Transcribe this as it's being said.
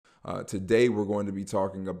Today, we're going to be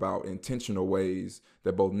talking about intentional ways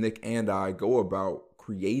that both Nick and I go about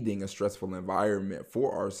creating a stressful environment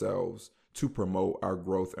for ourselves to promote our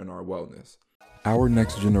growth and our wellness. Our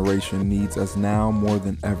next generation needs us now more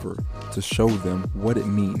than ever to show them what it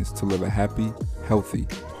means to live a happy, healthy,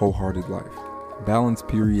 wholehearted life. Balance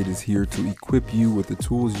Period is here to equip you with the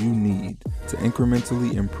tools you need to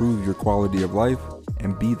incrementally improve your quality of life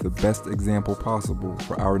and be the best example possible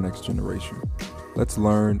for our next generation. Let's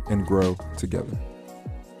learn and grow together.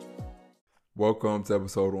 Welcome to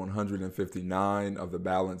episode 159 of the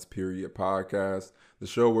Balance Period podcast, the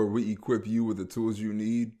show where we equip you with the tools you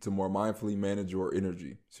need to more mindfully manage your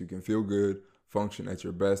energy so you can feel good, function at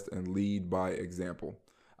your best, and lead by example.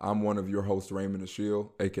 I'm one of your hosts, Raymond Ashiel,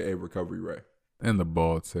 aka Recovery Ray. And the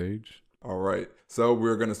Bald Sage. All right, so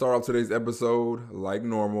we're going to start off today's episode like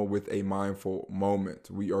normal with a mindful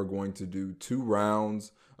moment. We are going to do 2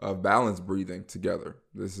 rounds of balance breathing together.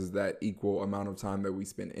 This is that equal amount of time that we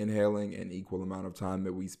spend inhaling and equal amount of time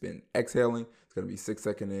that we spend exhaling. It's going to be 6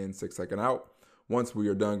 seconds in, 6 seconds out. Once we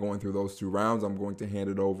are done going through those 2 rounds, I'm going to hand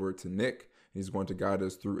it over to Nick. He's going to guide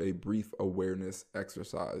us through a brief awareness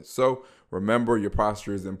exercise. So remember, your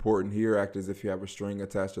posture is important here. Act as if you have a string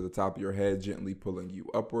attached to the top of your head, gently pulling you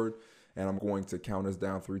upward. And I'm going to count us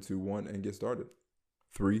down 3, 2, 1 and get started.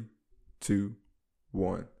 3, 2,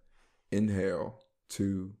 1. Inhale.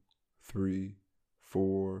 2, 3,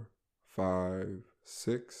 4, 5,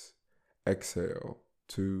 6. Exhale.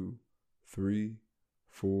 2, 3,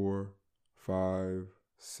 4, 5,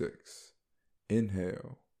 6.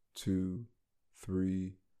 Inhale. 2,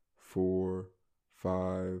 3, 4,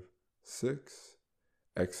 5, 6.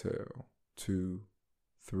 Exhale. 2,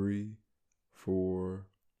 3, 4,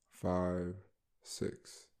 5,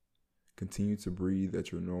 6. Continue to breathe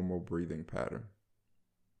at your normal breathing pattern.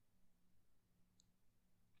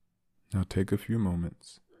 Now take a few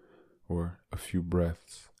moments or a few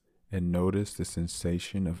breaths and notice the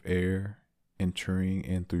sensation of air entering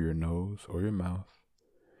in through your nose or your mouth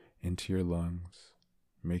into your lungs,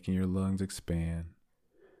 making your lungs expand.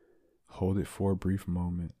 Hold it for a brief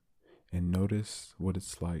moment and notice what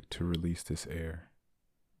it's like to release this air.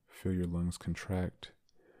 Feel your lungs contract.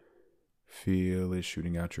 Feel it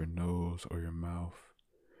shooting out your nose or your mouth.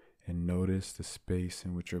 And notice the space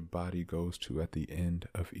in which your body goes to at the end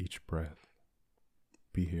of each breath.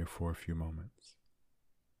 Be here for a few moments.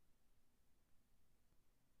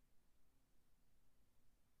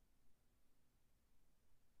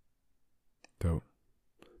 Dope.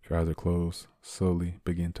 If your eyes are closed, slowly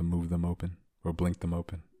begin to move them open or blink them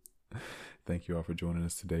open. Thank you all for joining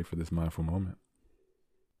us today for this mindful moment.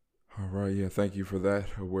 All right, yeah, thank you for that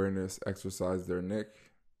awareness exercise there, Nick.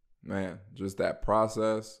 Man, just that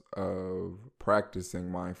process of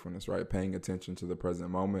practicing mindfulness, right? Paying attention to the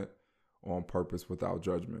present moment on purpose without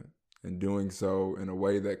judgment, and doing so in a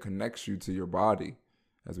way that connects you to your body.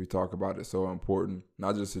 As we talk about, it's so important,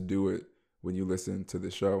 not just to do it when you listen to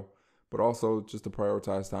the show, but also just to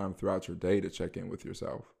prioritize time throughout your day to check in with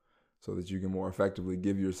yourself so that you can more effectively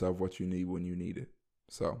give yourself what you need when you need it.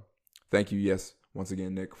 So thank you, yes, once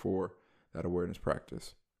again, Nick, for that awareness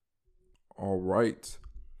practice. All right.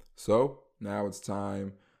 So now it's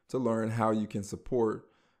time to learn how you can support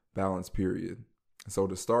Balance Period. So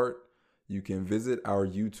to start, you can visit our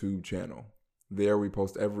YouTube channel. There we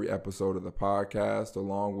post every episode of the podcast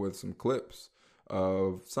along with some clips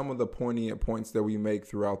of some of the poignant points that we make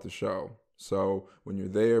throughout the show. So when you're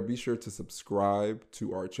there, be sure to subscribe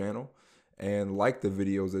to our channel and like the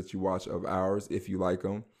videos that you watch of ours if you like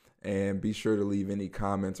them. And be sure to leave any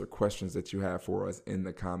comments or questions that you have for us in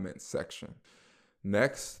the comments section.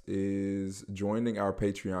 Next is joining our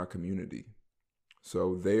Patreon community.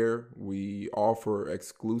 So there we offer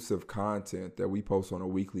exclusive content that we post on a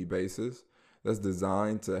weekly basis that's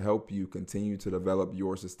designed to help you continue to develop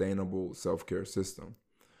your sustainable self-care system.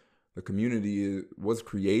 The community was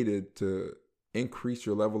created to increase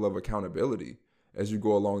your level of accountability as you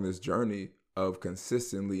go along this journey of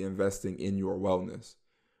consistently investing in your wellness.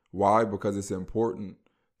 Why? Because it's important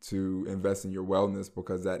to invest in your wellness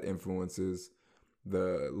because that influences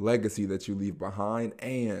the legacy that you leave behind,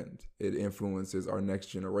 and it influences our next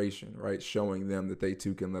generation, right? Showing them that they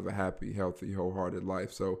too can live a happy, healthy, wholehearted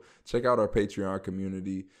life. So check out our Patreon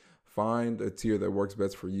community, find a tier that works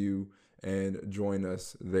best for you, and join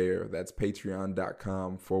us there. That's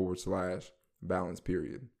patreon.com/balance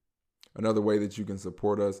period. Another way that you can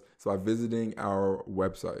support us is by visiting our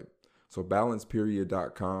website. So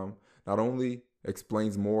balanceperiod.com not only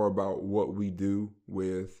explains more about what we do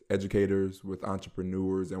with educators, with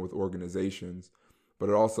entrepreneurs, and with organizations, but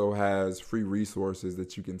it also has free resources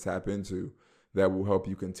that you can tap into that will help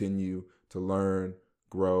you continue to learn,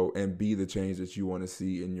 grow, and be the change that you want to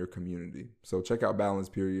see in your community. So check out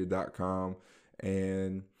balanceperiod.com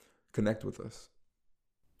and connect with us.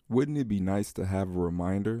 Wouldn't it be nice to have a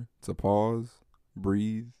reminder to pause,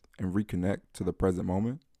 breathe, and reconnect to the present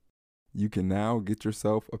moment? You can now get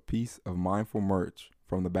yourself a piece of mindful merch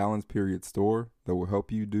from the Balance Period store that will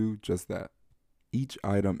help you do just that. Each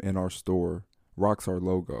item in our store rocks our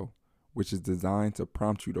logo, which is designed to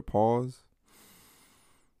prompt you to pause,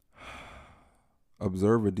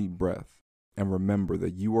 observe a deep breath, and remember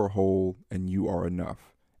that you are whole and you are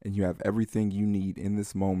enough, and you have everything you need in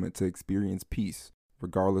this moment to experience peace,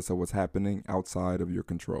 regardless of what's happening outside of your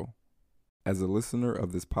control. As a listener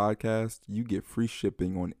of this podcast, you get free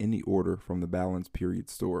shipping on any order from the Balance Period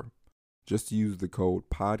store. Just use the code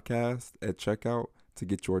PODCAST at checkout to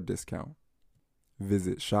get your discount.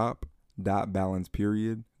 Visit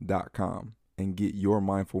shop.balanceperiod.com and get your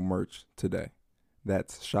mindful merch today.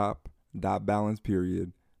 That's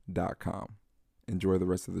shop.balanceperiod.com. Enjoy the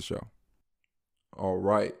rest of the show. All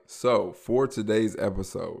right, so for today's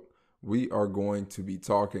episode, we are going to be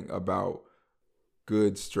talking about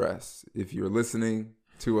good stress. If you're listening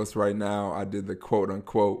to us right now, I did the quote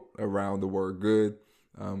unquote around the word good.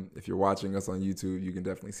 If you're watching us on YouTube, you can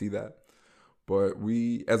definitely see that. But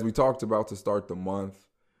as we talked about to start the month,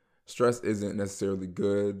 stress isn't necessarily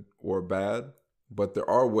good or bad, but there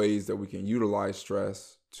are ways that we can utilize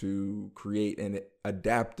stress to create an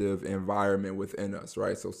adaptive environment within us,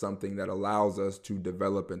 right? So something that allows us to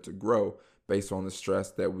develop and to grow based on the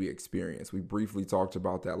stress that we experience. We briefly talked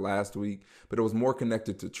about that last week, but it was more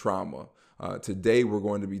connected to trauma. Today, we're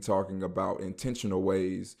going to be talking about intentional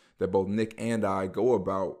ways that both Nick and I go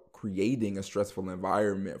about creating a stressful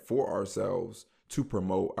environment for ourselves to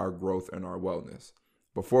promote our growth and our wellness.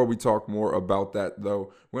 Before we talk more about that,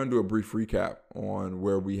 though, we're going to do a brief recap on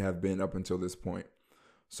where we have been up until this point.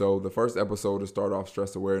 So the first episode to start off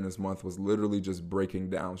Stress Awareness Month was literally just breaking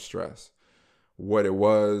down stress, what it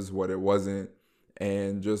was, what it wasn't,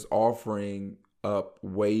 and just offering up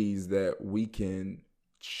ways that we can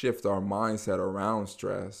shift our mindset around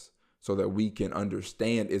stress so that we can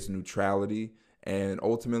understand its neutrality and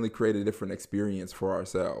ultimately create a different experience for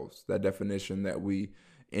ourselves. That definition that we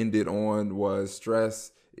ended on was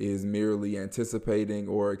stress is merely anticipating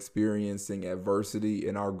or experiencing adversity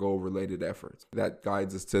in our goal-related efforts. That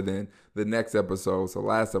guides us to then the next episode. So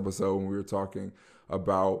last episode, when we were talking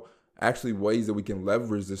about actually ways that we can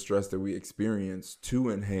leverage the stress that we experience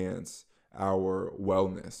to enhance our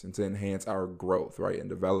wellness and to enhance our growth, right, and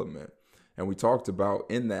development. And we talked about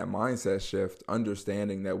in that mindset shift,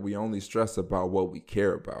 understanding that we only stress about what we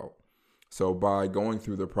care about. So by going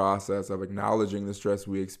through the process of acknowledging the stress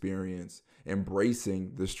we experience,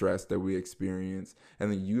 embracing the stress that we experience, and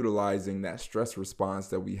then utilizing that stress response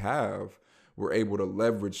that we have, we're able to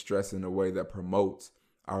leverage stress in a way that promotes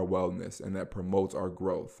our wellness and that promotes our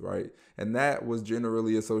growth, right? And that was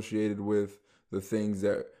generally associated with the things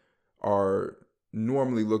that are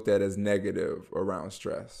normally looked at as negative around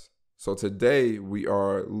stress. So today we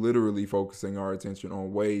are literally focusing our attention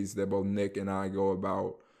on ways that both Nick and I go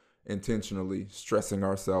about intentionally stressing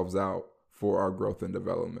ourselves out for our growth and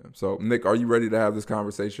development. So Nick, are you ready to have this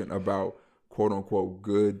conversation about quote unquote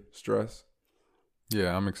good stress?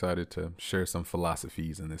 Yeah, I'm excited to share some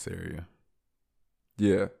philosophies in this area.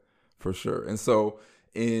 Yeah, for sure. And so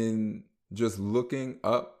in just looking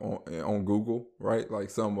up on Google, right, like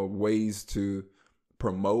some of ways to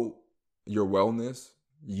promote your wellness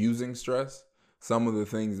using stress, some of the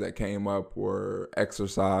things that came up were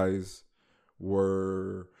exercise,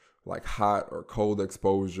 were like hot or cold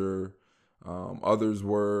exposure. Others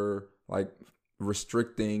were like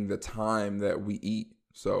restricting the time that we eat.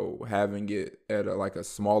 So having it at a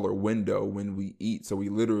smaller window when we eat. So we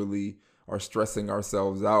literally are stressing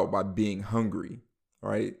ourselves out by being hungry,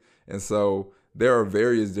 right? And so there are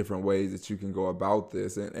various different ways that you can go about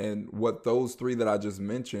this. And what those three that I just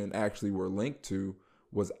mentioned actually were linked to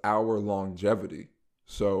was our longevity.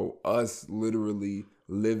 So us literally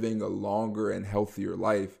living a longer and healthier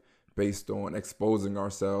life based on exposing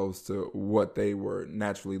ourselves to what they were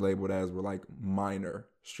naturally labeled as were like minor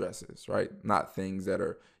stresses, right? Not things that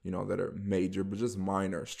are, that are major, but just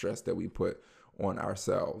minor stress that we put on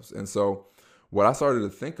ourselves. And so what I started to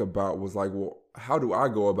think about was like, well, how do I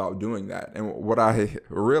go about doing that? And what I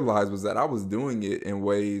realized was that I was doing it in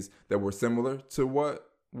ways that were similar to what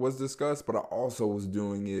was discussed, but I also was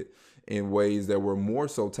doing it in ways that were more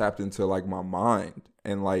so tapped into like my mind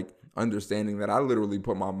and like understanding that I literally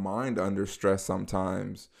put my mind under stress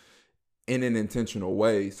sometimes in an intentional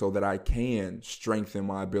way so that I can strengthen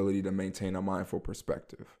my ability to maintain a mindful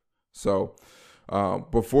perspective. So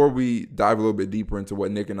Before we dive a little bit deeper into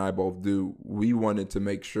what Nick and I both do, we wanted to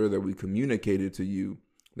make sure that we communicated to you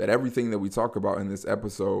that everything that we talk about in this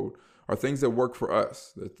episode are things that work for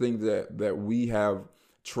us, the things that we have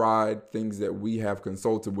tried, things that we have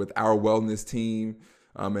consulted with our wellness team.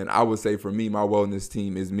 And I would say for me, my wellness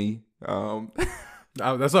team is me.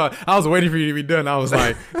 That's all. I was waiting for you to be done. I was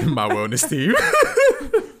like, my wellness team.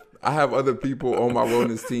 I have other people on my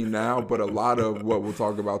wellness team now, but a lot of what we'll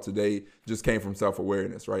talk about today just came from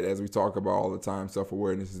self-awareness, right? As we talk about all the time,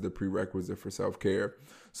 self-awareness is the prerequisite for self-care.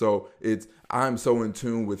 So I'm so in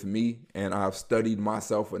tune with me, and I've studied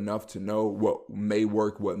myself enough to know what may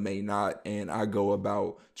work, what may not, and I go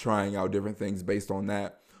about trying out different things based on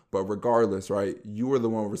that. But regardless, right, you are the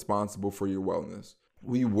one responsible for your wellness.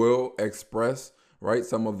 We will express, right,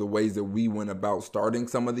 some of the ways that we went about starting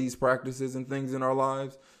some of these practices and things in our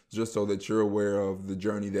lives, just so that you're aware of the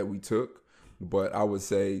journey that we took. But I would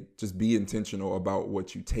say just be intentional about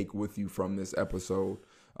what you take with you from this episode,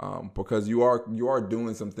 because you are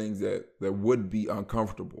doing some things that would be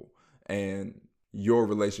uncomfortable, and your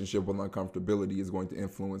relationship with uncomfortability is going to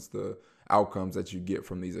influence the outcomes that you get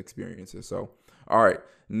from these experiences. So, all right,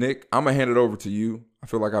 Nick, I'm going to hand it over to you. I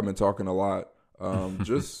feel like I've been talking a lot.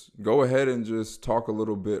 Just go ahead and just talk a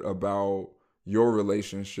little bit about your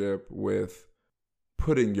relationship with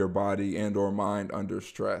putting your body and or mind under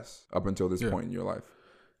stress up until this point in your life.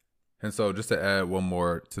 And so just to add one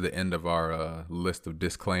more to the end of our list of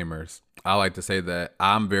disclaimers, I like to say that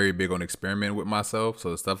I'm very big on experimenting with myself. So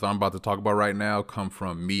the stuff that I'm about to talk about right now come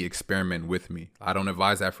from me experimenting with me. I don't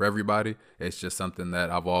advise that for everybody. It's just something that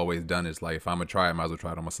I've always done. Is like, if I'm going to try it, I might as well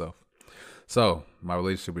try it on myself. So my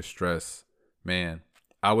relationship with stress, man,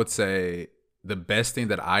 I would say the best thing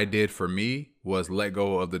that I did for me was let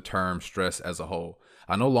go of the term stress as a whole.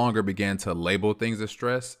 I no longer began to label things as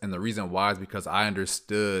stress. And the reason why is because I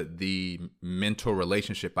understood the mental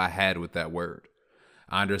relationship I had with that word.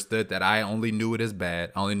 I understood that I only knew it as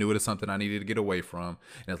bad. I only knew it as something I needed to get away from.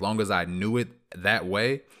 And as long as I knew it that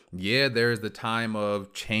way, yeah, there's the time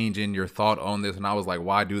of changing your thought on this. And I was like,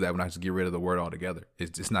 why do that when I just get rid of the word altogether?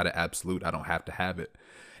 It's just not an absolute. I don't have to have it.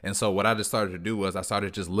 And so what I just started to do was I started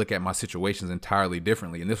to just look at my situations entirely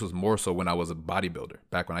differently. And this was more so when I was a bodybuilder,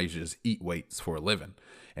 back when I used to just eat weights for a living.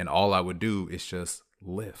 And all I would do is just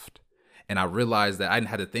lift. And I realized that I didn't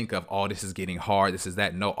have to think of, oh, this is getting hard, this is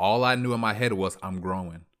that. No, all I knew in my head was I'm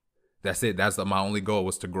growing. That's it. That's my only goal,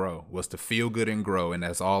 was to grow, was to feel good and grow. And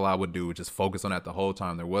that's all I would do, just focus on that the whole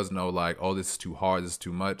time. There was no like, oh, this is too hard, this is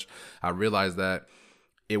too much. I realized that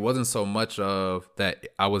it wasn't so much of that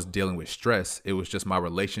I was dealing with stress. It was just my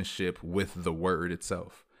relationship with the word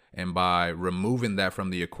itself. And by removing that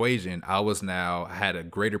from the equation, I had a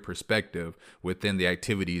greater perspective within the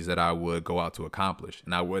activities that I would go out to accomplish.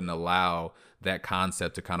 And I wouldn't allow that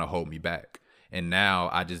concept to kind of hold me back. And now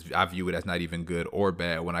I view it as not even good or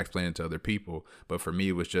bad when I explain it to other people. But for me,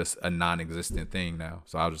 it was just a non-existent thing now.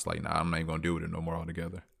 So I was just like, nah, I'm not even going to deal with it no more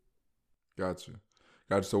altogether. Gotcha.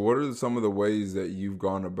 So what are some of the ways that you've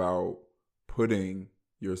gone about putting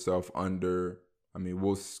yourself under, I mean,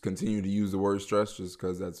 we'll continue to use the word stress just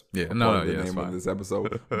because that's the name of this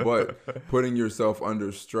episode, but putting yourself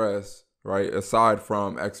under stress, right, aside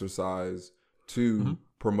from exercise, to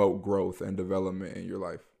promote growth and development in your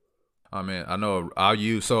life? I mean, I know I'll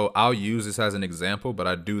use this as an example, but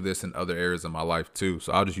I do this in other areas of my life too.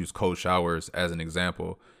 So I'll just use cold showers as an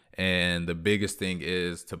example. And the biggest thing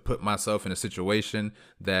is to put myself in a situation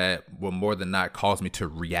that will more than not cause me to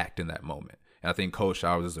react in that moment. And I think cold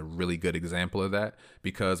showers is a really good example of that,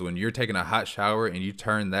 because when you're taking a hot shower and you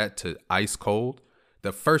turn that to ice cold,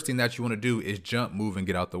 the first thing that you want to do is jump, move, and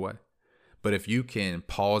get out the way. But if you can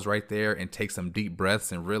pause right there and take some deep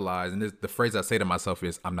breaths and realize, and the phrase I say to myself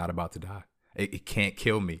is, I'm not about to die. It can't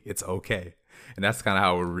kill me. It's okay. And that's kind of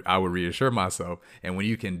how I would reassure myself. And when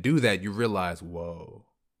you can do that, you realize, whoa,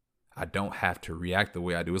 I don't have to react the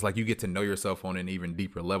way I do. It's like you get to know yourself on an even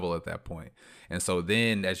deeper level at that point. And so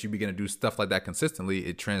then as you begin to do stuff like that consistently,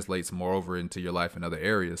 it translates more over into your life in other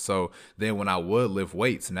areas. So then when I would lift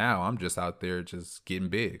weights, now I'm just out there just getting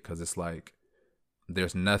big, because it's like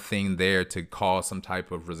there's nothing there to cause some type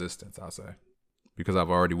of resistance, I'll say, because I've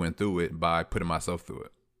already went through it by putting myself through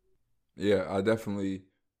it. Yeah, I definitely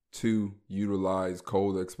utilize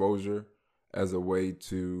cold exposure as a way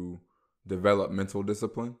to develop mental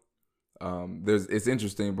discipline. It's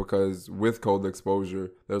interesting because with cold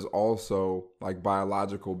exposure, there's also like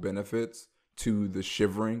biological benefits to the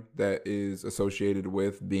shivering that is associated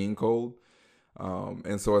with being cold.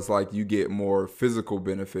 And so it's like you get more physical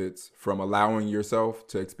benefits from allowing yourself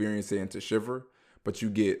to experience it and to shiver, but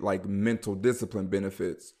you get like mental discipline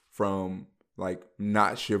benefits from like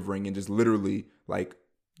not shivering and just literally like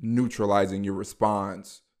neutralizing your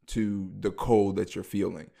response to the cold that you're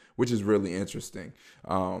feeling, which is really interesting.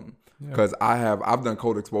 Because I've done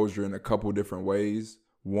cold exposure in a couple different ways.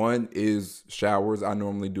 One is showers. I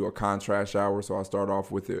normally do a contrast shower. So I start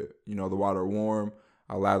off with it, the water warm.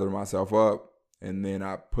 I lather myself up, and then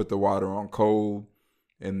I put the water on cold,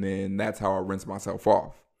 and then that's how I rinse myself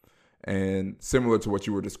off. And similar to what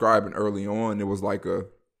you were describing early on, it was like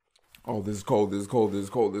this is cold, this is cold, this is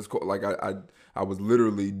cold, this is cold. Like I was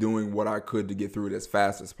literally doing what I could to get through it as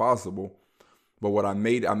fast as possible. But what I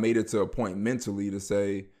made it to a point mentally to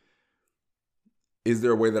say, is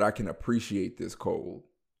there a way that I can appreciate this cold?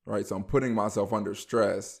 Right? So I'm putting myself under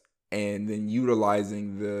stress and then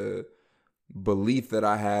utilizing the belief that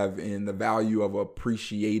I have in the value of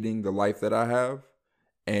appreciating the life that I have.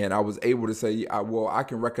 And I was able to say, I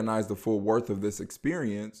can recognize the full worth of this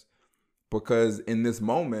experience because in this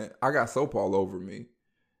moment, I got soap all over me.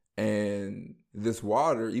 And this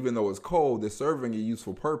water, even though it's cold, is serving a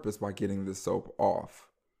useful purpose by getting this soap off.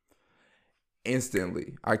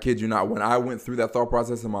 Instantly, I kid you not, when I went through that thought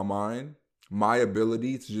process in my mind, my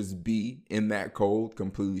ability to just be in that cold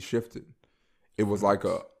completely shifted. It was like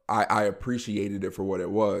I appreciated it for what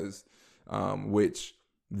it was, which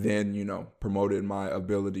then, promoted my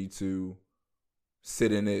ability to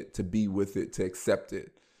sit in it, to be with it, to accept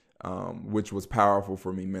it, which was powerful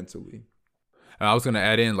for me mentally. And I was going to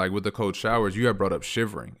add in, like with the cold showers, you had brought up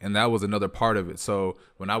shivering, and that was another part of it. So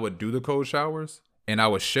when I would do the cold showers and I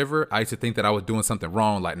would shiver, I used to think that I was doing something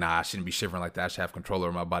wrong. Like, nah, I shouldn't be shivering like that. I should have control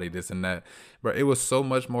over my body, this and that. But it was so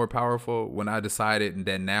much more powerful when I decided, and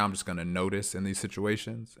then now I'm just going to notice in these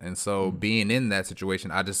situations. And so being in that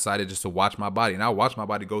situation, I decided just to watch my body. And I watched my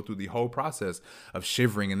body go through the whole process of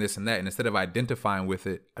shivering and this and that. And instead of identifying with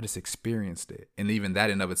it, I just experienced it. And even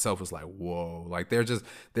that in of itself was like, whoa, like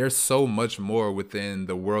there's so much more within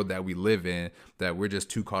the world that we live in that we're just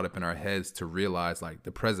too caught up in our heads to realize like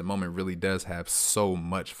the present moment really does have so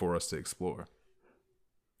much for us to explore.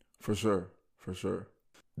 For sure.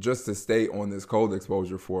 Just to stay on this cold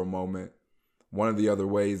exposure for a moment, one of the other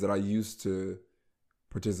ways that I used to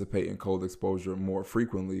participate in cold exposure more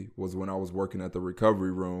frequently was when I was working at the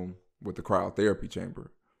recovery room with the cryotherapy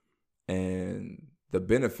chamber. And the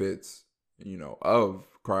benefits, of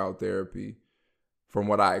cryotherapy, from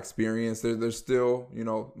what I experienced, there's still,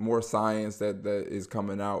 more science that is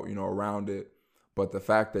coming out, around it. But the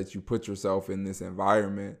fact that you put yourself in this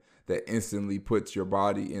environment that instantly puts your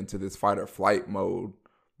body into this fight or flight mode,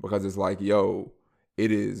 because it's like, it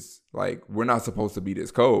is like, we're not supposed to be this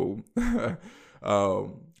cold,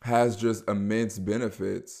 has just immense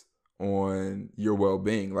benefits on your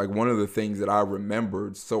well-being. Like one of the things that I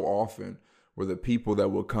remembered so often were the people that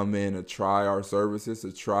would come in to try our services,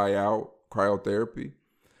 to try out cryotherapy,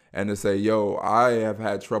 and to say, I have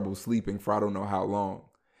had trouble sleeping for I don't know how long.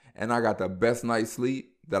 And I got the best night's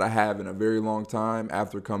sleep that I have in a very long time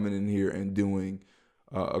after coming in here and doing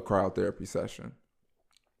a cryotherapy session.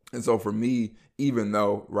 And so for me, even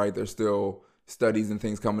though, right, there's still studies and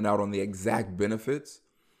things coming out on the exact benefits,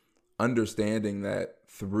 understanding that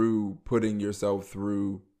through putting yourself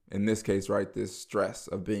through, in this case, right, this stress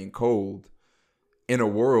of being cold in a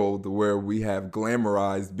world where we have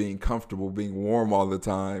glamorized being comfortable, being warm all the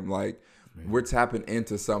time, like we're tapping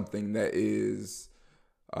into something that is,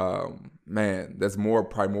 that's more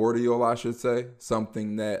primordial, I should say,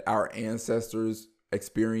 something that our ancestors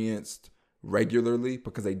experienced regularly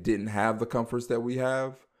because they didn't have the comforts that we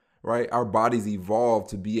have, right? Our bodies evolved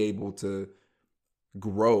to be able to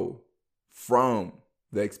grow from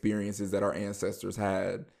the experiences that our ancestors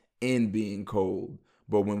had in being cold.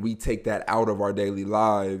 But when we take that out of our daily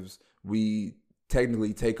lives, we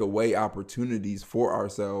technically take away opportunities for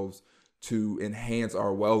ourselves to enhance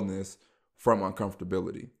our wellness from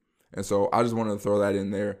uncomfortability. And so I just wanted to throw that in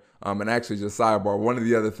there. And actually, just sidebar, one of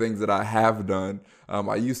the other things that I have done,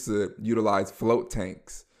 I used to utilize float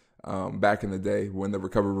tanks back in the day when the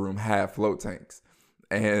recovery room had float tanks.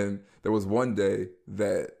 And there was one day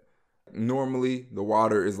that normally the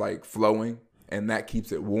water is like flowing and that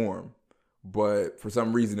keeps it warm. But for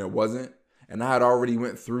some reason it wasn't. And I had already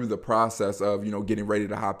went through the process of, getting ready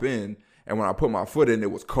to hop in. And when I put my foot in,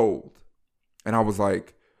 it was cold. And I was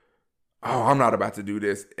like, oh, I'm not about to do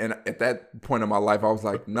this. And at that point in my life, I was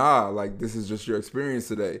like, nah, like this is just your experience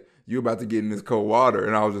today. You're about to get in this cold water.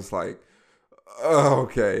 And I was just like, oh,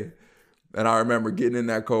 okay. And I remember getting in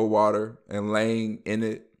that cold water and laying in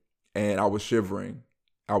it. And I was shivering.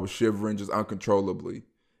 Just uncontrollably.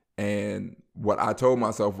 And what I told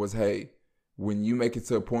myself was, hey, when you make it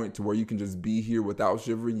to a point to where you can just be here without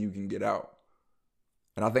shivering, you can get out.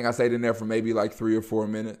 And I think I stayed in there for maybe like 3 or 4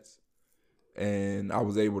 minutes. And I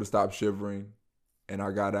was able to stop shivering. and I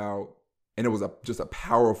got out, and it was just a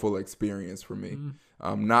powerful experience for me.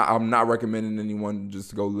 I'm not recommending anyone just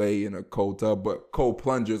to go lay in a cold tub, but cold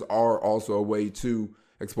plunges are also a way to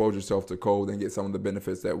expose yourself to cold and get some of the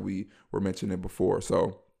benefits that we were mentioning before.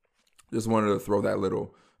 So just wanted to throw that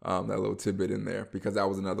little tidbit in there, because that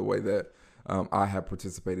was another way that I have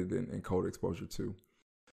participated in cold exposure too.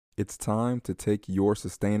 It's time to take your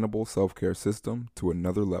sustainable self-care system to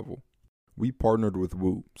another level. We partnered with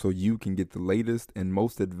Whoop so you can get the latest and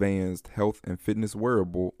most advanced health and fitness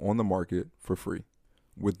wearable on the market for free.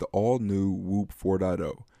 With the all-new Whoop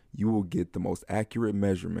 4.0, you will get the most accurate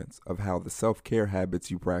measurements of how the self-care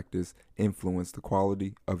habits you practice influence the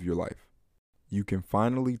quality of your life. You can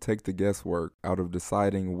finally take the guesswork out of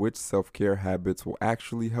deciding which self-care habits will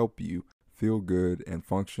actually help you feel good and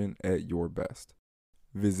function at your best.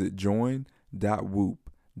 Visit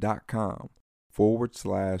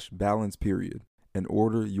join.whoop.com/balance period and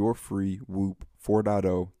order your free Whoop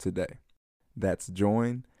 4.0 today. That's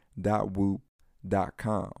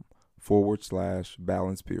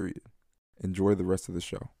join.whoop.com/balance period. Enjoy the rest of the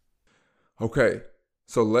show. Okay,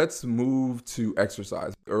 so let's move to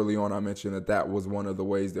exercise. Early on, I mentioned that was one of the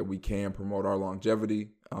ways that we can promote our longevity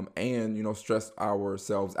and, stress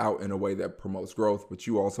ourselves out in a way that promotes growth. But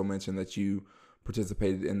you also mentioned that you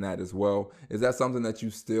participated in that as well. Is that something that you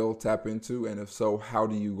still tap into? And if so, how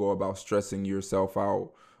do you go about stressing yourself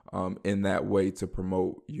out in that way to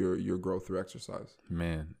promote your growth through exercise?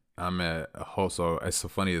 Man, I'm at a whole, so it's so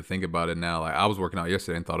funny to think about it now. Like, I was working out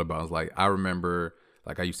yesterday and thought about it. I was like, I remember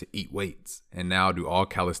like I used to eat weights and now I do all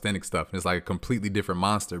calisthenic stuff. And it's like a completely different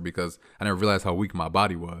monster because I never realized how weak my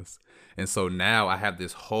body was. And so now I have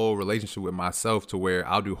this whole relationship with myself to where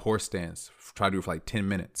I'll do horse stance, try to do it for like 10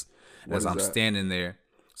 minutes. As I'm standing there.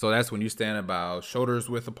 So that's when you stand about shoulders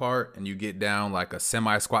width apart and you get down like a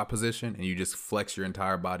semi squat position and you just flex your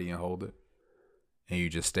entire body and hold it. And you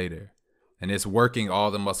just stay there. And it's working all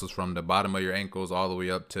the muscles from the bottom of your ankles all the way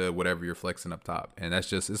up to whatever you're flexing up top. And that's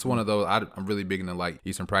just, it's one of those, I'm really big into like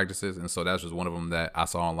Eastern practices. And so that's just one of them that I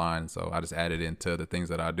saw online. So I just added into the things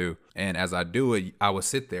that I do. And as I do it, I would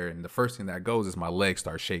sit there and the first thing that goes is my legs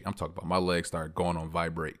start shaking. I'm talking about my legs start going on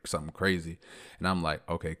vibrate, something crazy. And I'm like,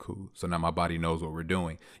 okay, cool. So now my body knows what we're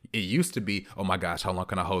doing. It used to be, oh my gosh, how long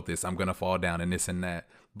can I hold this? I'm going to fall down and this and that.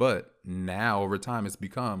 But now over time it's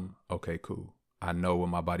become, okay, cool. I know what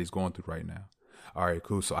my body's going through right now. All right,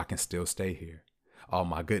 cool. So I can still stay here. Oh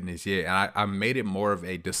my goodness. Yeah. And I made it more of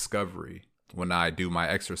a discovery when I do my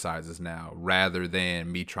exercises now, rather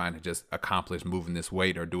than me trying to just accomplish moving this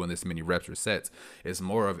weight or doing this many reps or sets. It's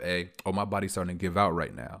more of my body's starting to give out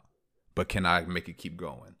right now, but can I make it keep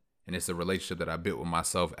going? And it's a relationship that I built with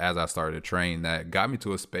myself as I started to train that got me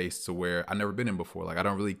to a space to where I've never been in before. Like, I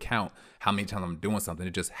don't really count how many times I'm doing something.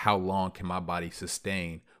 It's just how long can my body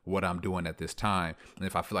sustain what I'm doing at this time. And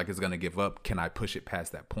if I feel like it's going to give up, can I push it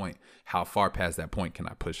past that point? How far past that point can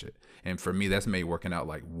I push it? And for me, that's made working out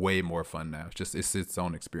like way more fun now. It's its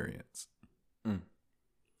own experience.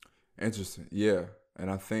 Interesting. Yeah. And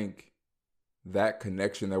I think that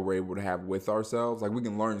connection that we're able to have with ourselves, like we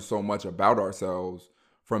can learn so much about ourselves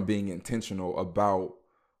from being intentional about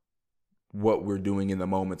what we're doing in the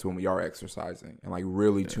moments when we are exercising and like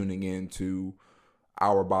really tuning into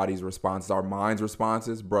our body's responses, our mind's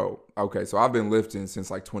responses. Bro, okay, so I've been lifting since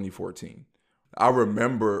like 2014. I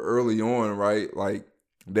remember early on, right, like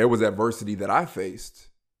there was adversity that I faced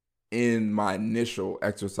in my initial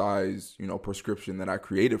exercise, prescription that I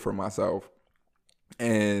created for myself.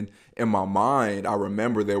 And in my mind, I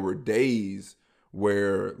remember there were days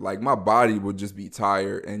where like my body would just be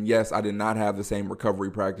tired. And yes, I did not have the same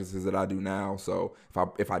recovery practices that I do now. So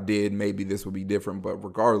if I did, maybe this would be different. But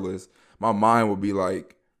regardless, my mind would be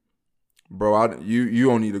like, bro, you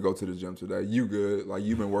don't need to go to the gym today. You good. Like,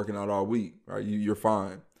 you've been working out all week, right? You're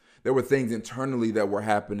fine. There were things internally that were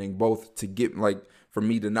happening both to get, like, for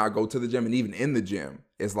me to not go to the gym and even in the gym.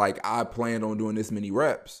 It's like I planned on doing this many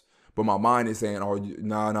reps, but my mind is saying, oh,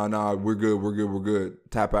 nah, we're good.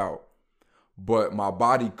 Tap out. But my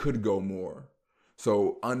body could go more.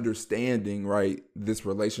 So understanding, right, this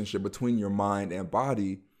relationship between your mind and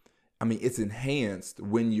body, I mean, it's enhanced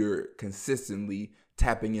when you're consistently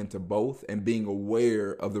tapping into both and being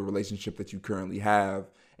aware of the relationship that you currently have,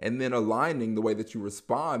 and then aligning the way that you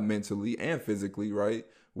respond mentally and physically, right,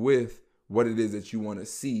 with what it is that you want to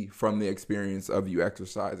see from the experience of you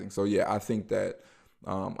exercising. So yeah, I think that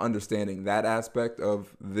understanding that aspect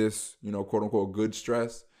of this, quote unquote, good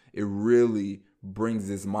stress, it really brings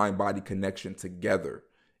this mind-body connection together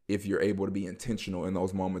if you're able to be intentional in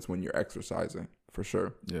those moments when you're exercising, for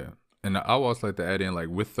sure. Yeah. And I always like to add in, like,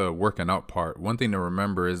 with the working out part, one thing to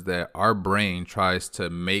remember is that our brain tries to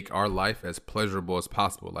make our life as pleasurable as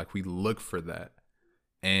possible. Like, we look for that.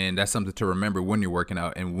 And that's something to remember when you're working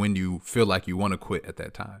out and when you feel like you want to quit at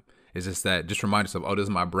that time. It's just that, just remind yourself, oh, this is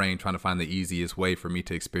my brain trying to find the easiest way for me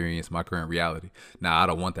to experience my current reality. Now, I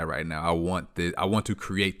don't want that right now. I want to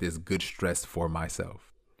create this good stress for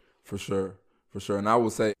myself. For sure. For sure. And I will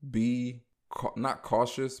say, be not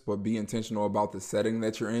cautious, but be intentional about the setting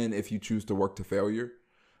that you're in if you choose to work to failure.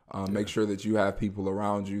 Make sure that you have people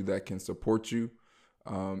around you that can support you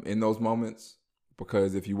in those moments.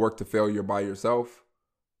 Because if you work to failure by yourself,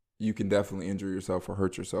 you can definitely injure yourself or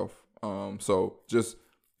hurt yourself. So just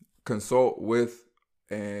consult with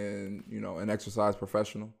an exercise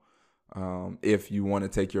professional if you want to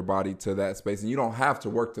take your body to that space. And you don't have to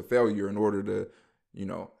work to failure in order to,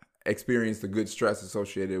 experience the good stress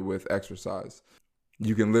associated with exercise.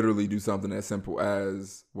 You can literally do something as simple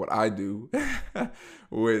as what I do,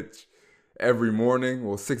 which every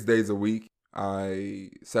morning, 6 days a week,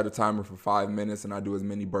 I set a timer for 5 minutes and I do as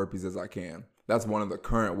many burpees as I can. That's one of the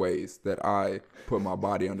current ways that I put my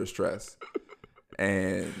body under stress.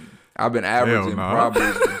 And I've been averaging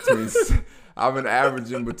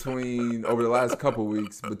between over the last couple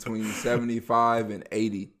weeks between 75 and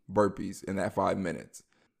 80 burpees in that 5 minutes.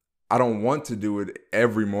 I don't want to do it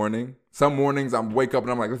every morning. Some mornings I wake up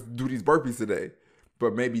and I'm like, let's do these burpees today.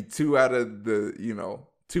 But maybe 2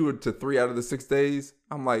 to 3 out of the 6 days,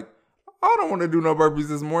 I'm like, I don't want to do no burpees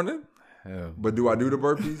this morning. Hell. But do I do the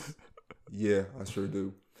burpees? Yeah, I sure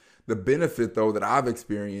do. The benefit, though, that I've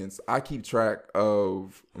experienced, I keep track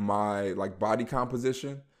of my body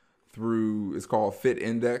composition through, it's called Fit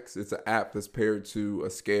Index. It's an app that's paired to a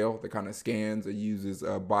scale that kind of scans. It uses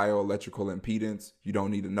a bioelectrical impedance. You don't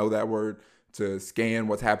need to know that word to scan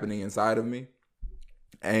what's happening inside of me.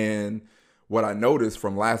 And what I noticed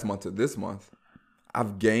from last month to this month,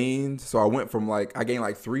 I've gained, so I went from I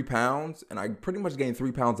gained 3 pounds, and I pretty much gained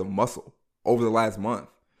 3 pounds of muscle over the last month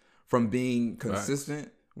from being consistent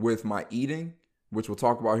with my eating, which we'll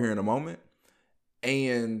talk about here in a moment,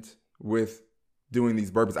 and with doing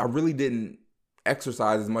these burpees. I really didn't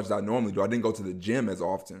exercise as much as I normally do. I didn't go to the gym as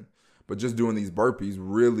often, but just doing these burpees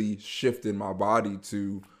really shifted my body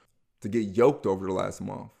to get yoked over the last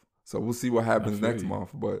month. So we'll see what happens next month,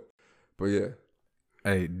 but yeah.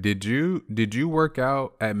 Hey, did you work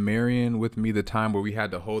out at Marion with me the time where we had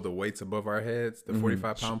to hold the weights above our heads, the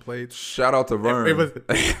 45-pound plates? Shout out to Vern.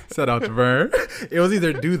 Shout out to Vern. It was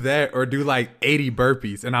either do that or do 80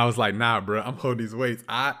 burpees. And I was like, nah, bro, I'm holding these weights.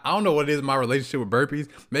 I don't know what it is in my relationship with burpees.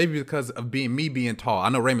 Maybe because of being tall. I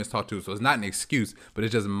know Raymond's tall too, so it's not an excuse, but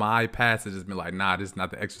it's just my past has just been like, nah, this is not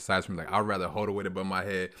the exercise for me. I'd rather hold a weight above my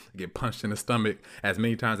head, get punched in the stomach as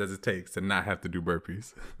many times as it takes to not have to do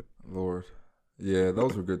burpees. Lord. Yeah,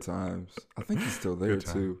 those were good times. I think he's still there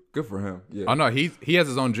too. Good for him. Yeah. Oh no, he has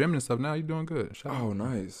his own gym and stuff now. He's doing good.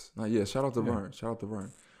 Nice. Yeah, shout out to Vern. Shout out to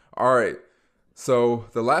Vern. All right. So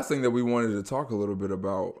the last thing that we wanted to talk a little bit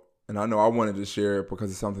about, and I know I wanted to share it because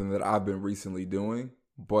it's something that I've been recently doing,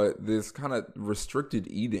 but this kind of restricted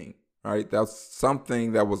eating, right? That's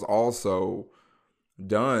something that was also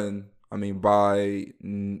done, by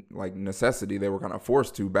necessity. They were kind of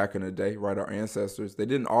forced to back in the day, right? Our ancestors, they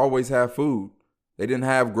didn't always have food. They didn't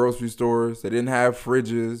have grocery stores. They didn't have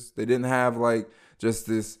fridges. They didn't have just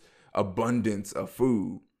this abundance of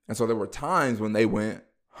food. And so there were times when they went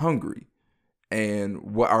hungry.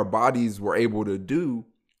 And what our bodies were able to do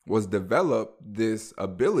was develop this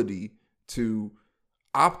ability to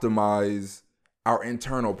optimize our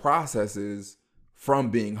internal processes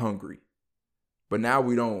from being hungry. But now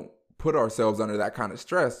we don't put ourselves under that kind of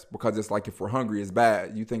stress because it's if we're hungry, it's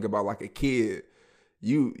bad. You think about a kid.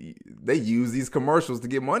 They use these commercials to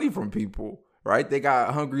get money from people, right? They got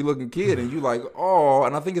a hungry looking kid and you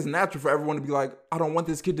and I think it's natural for everyone to be I don't want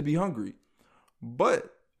this kid to be hungry.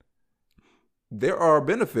 But there are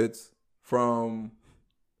benefits from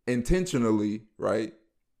intentionally, right,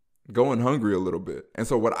 going hungry a little bit. And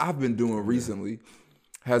so what I've been doing recently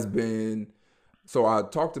has been, so I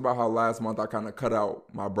talked about how last month I kind of cut out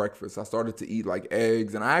my breakfast. I started to eat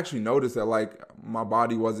eggs, and I actually noticed that my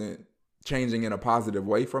body wasn't changing in a positive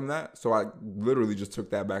way from that. So I literally just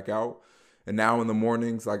took that back out. And now in the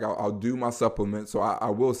mornings, I'll do my supplements. So I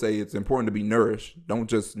will say it's important to be nourished. Don't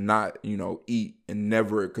just not, eat and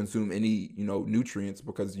never consume any, nutrients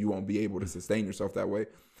because you won't be able to sustain yourself that way.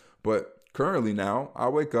 But currently now I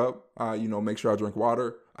wake up, make sure I drink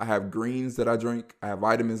water. I have greens that I drink. I have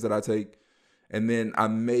vitamins that I take. And then I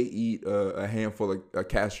may eat a handful of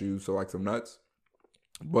cashews, so some nuts.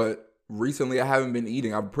 But recently I haven't been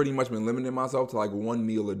eating. I've pretty much been limiting myself to one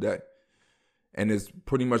meal a day. and it's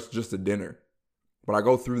pretty much just a dinner. But I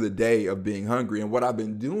go through the day of being hungry. And what I've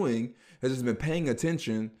been doing has just been paying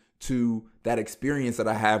attention to that experience that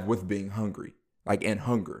I have with being hungry, like in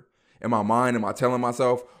hunger. In my mind, am I telling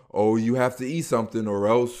myself, oh, you have to eat something or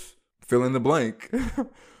else fill in the blank?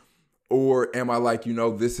 Or am I like,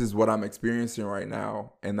 this is what I'm experiencing right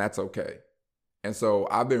now and that's okay? And so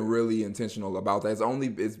I've been really intentional about that.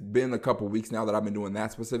 It's been a couple weeks now that I've been doing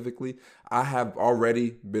that specifically. I have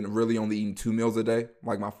already been really only eating 2 meals a day.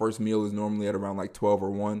 Like my first meal is normally at around like 12 or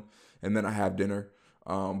 1, and then I have dinner.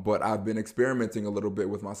 But I've been experimenting a little bit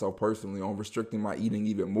with myself personally on restricting my eating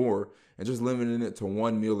even more and just limiting it to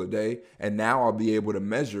 1 meal a day. And now I'll be able to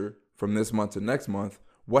measure from this month to next month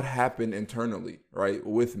what happened internally, right,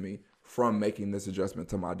 with me from making this adjustment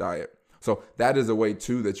to my diet. So that is a way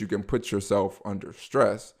too that you can put yourself under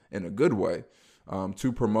stress in a good way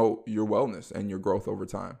to promote your wellness and your growth over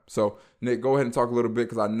time. So Nick, go ahead and talk a little bit,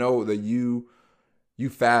 because I know that you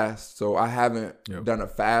fast. So I haven't done a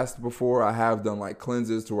fast before. I have done like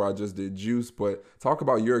cleanses to where I just did juice, but talk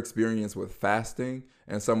about your experience with fasting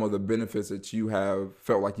and some of the benefits that you have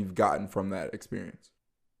felt like you've gotten from that experience.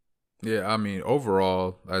 Yeah, I mean,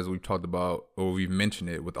 overall, as we've talked about, or we've mentioned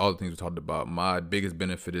it with all the things we talked about, my biggest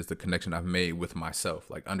benefit is the connection I've made with myself,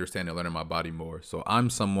 like understanding and learning my body more. So I'm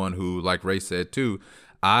someone who, like Ray said too,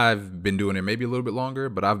 I've been doing it maybe a little bit longer,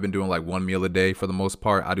 but I've been doing like 1 meal a day for the most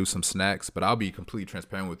part. I do some snacks, but I'll be completely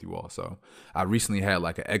transparent with you all. So I recently had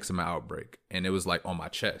like an eczema outbreak, and it was like on my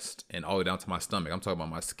chest and all the way down to my stomach. I'm talking about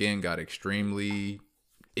my skin got extremely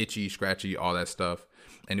itchy, scratchy, all that stuff.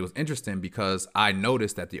 And it was interesting because I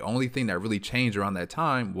noticed that the only thing that really changed around that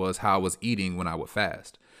time was how I was eating when I would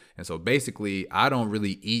fast. And so basically, I don't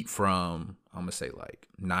really eat from, I'm going to say like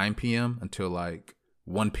 9 p.m. until like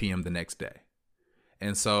 1 p.m. the next day.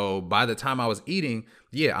 And so by the time I was eating,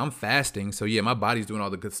 I'm fasting. So my body's doing all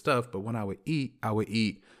the good stuff. But when I would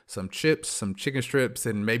eat some chips, some chicken strips,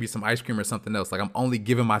 and maybe some ice cream or something else. Like I'm only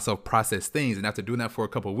giving myself processed things. And after doing that for a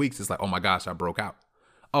couple of weeks, it's like, oh my gosh, I broke out.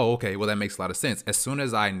 Oh, okay. Well, that makes a lot of sense. As soon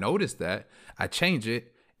as I noticed that, I change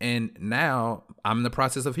it. And now I'm in the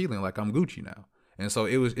process of healing. Like I'm Gucci now. And so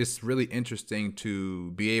it's really interesting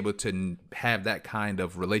to be able to have that kind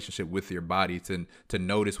of relationship with your body, to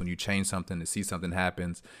notice when you change something, to see something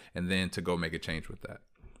happens, and then to go make a change with that.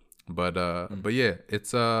 But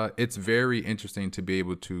it's very interesting to be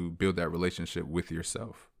able to build that relationship with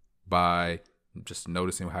yourself by just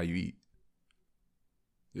noticing how you eat.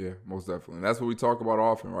 Yeah, most definitely. And that's what we talk about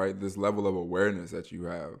often, right? This level of awareness that you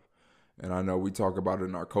have. And I know we talk about it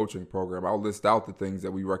in our coaching program. I'll list out the things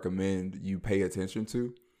that we recommend you pay attention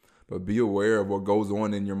to, but be aware of what goes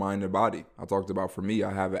on in your mind and body. I talked about, for me,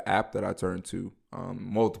 I have an app that I turn to,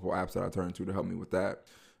 multiple apps that I turn to help me with that.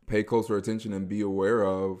 Pay closer attention and be aware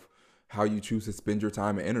of how you choose to spend your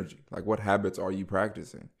time and energy. Like, what habits are you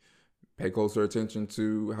practicing? Pay closer attention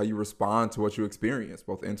to how you respond to what you experience,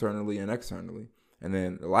 both internally and externally. And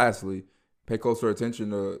then lastly, pay closer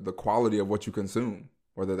attention to the quality of what you consume,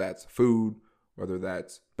 whether that's food, whether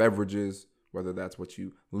that's beverages, whether that's what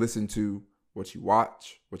you listen to, what you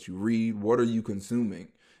watch, what you read. What are you consuming?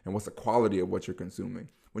 And what's the quality of what you're consuming?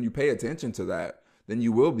 When you pay attention to that, then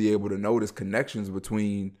you will be able to notice connections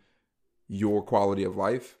between your quality of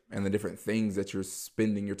life and the different things that you're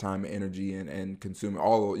spending your time and energy in and consuming.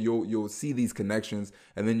 You'll see these connections,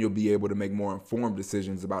 and then you'll be able to make more informed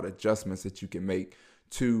decisions about adjustments that you can make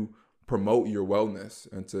to promote your wellness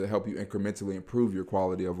and to help you incrementally improve your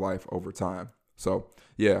quality of life over time. So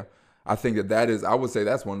I think I would say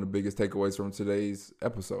that's one of the biggest takeaways from today's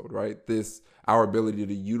episode, right? Our ability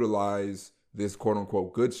to utilize this quote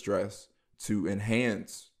unquote good stress to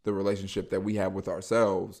enhance the relationship that we have with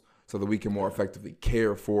ourselves, so that we can more effectively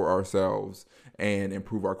care for ourselves and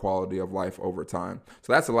improve our quality of life over time.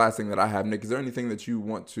 So that's the last thing that I have. Nick, is there anything that you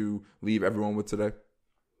want to leave everyone with today?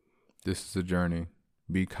 This is a journey.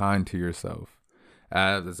 Be kind to yourself.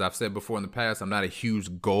 As I've said before in the past, I'm not a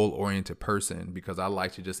huge goal-oriented person because I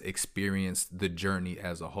like to just experience the journey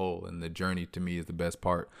as a whole. And the journey to me is the best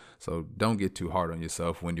part. So don't get too hard on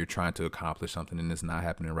yourself when you're trying to accomplish something and it's not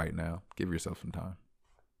happening right now. Give yourself some time.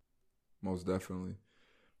 Most definitely.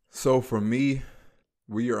 So for me,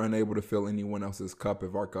 we are unable to fill anyone else's cup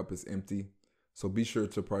if our cup is empty. So be sure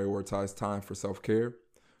to prioritize time for self-care.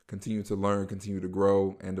 Continue to learn, continue to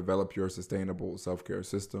grow, and develop your sustainable self-care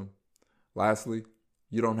system. Lastly,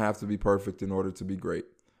 you don't have to be perfect in order to be great.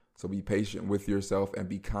 So be patient with yourself and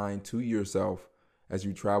be kind to yourself as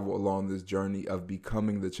you travel along this journey of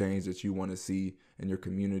becoming the change that you want to see in your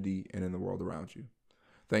community and in the world around you.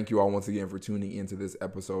 Thank you all once again for tuning into this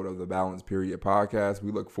episode of the Balance Period podcast.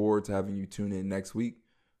 We look forward to having you tune in next week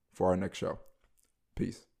for our next show.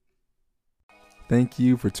 Peace. Thank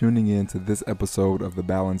you for tuning in to this episode of the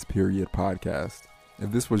Balance Period podcast.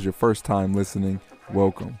 If this was your first time listening,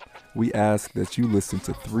 welcome. We ask that you listen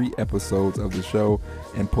to 3 episodes of the show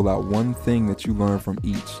and pull out one thing that you learn from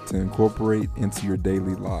each to incorporate into your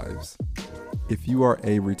daily lives. If you are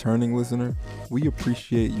a returning listener, we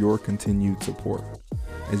appreciate your continued support.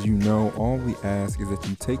 As you know, all we ask is that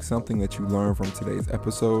you take something that you learned from today's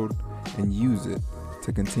episode and use it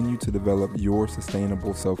to continue to develop your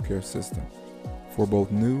sustainable self-care system. For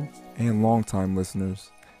both new and long-time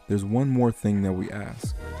listeners, there's one more thing that we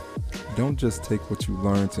ask. Don't just take what you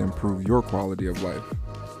learned to improve your quality of life.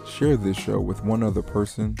 Share this show with one other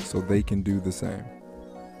person so they can do the same.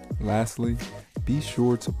 Lastly, be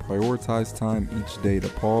sure to prioritize time each day to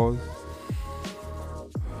pause,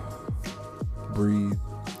 breathe,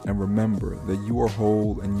 and remember that you are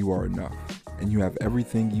whole and you are enough, and you have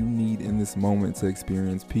everything you need in this moment to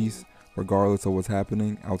experience peace regardless of what's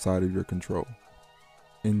happening outside of your control.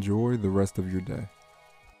 Enjoy the rest of your day.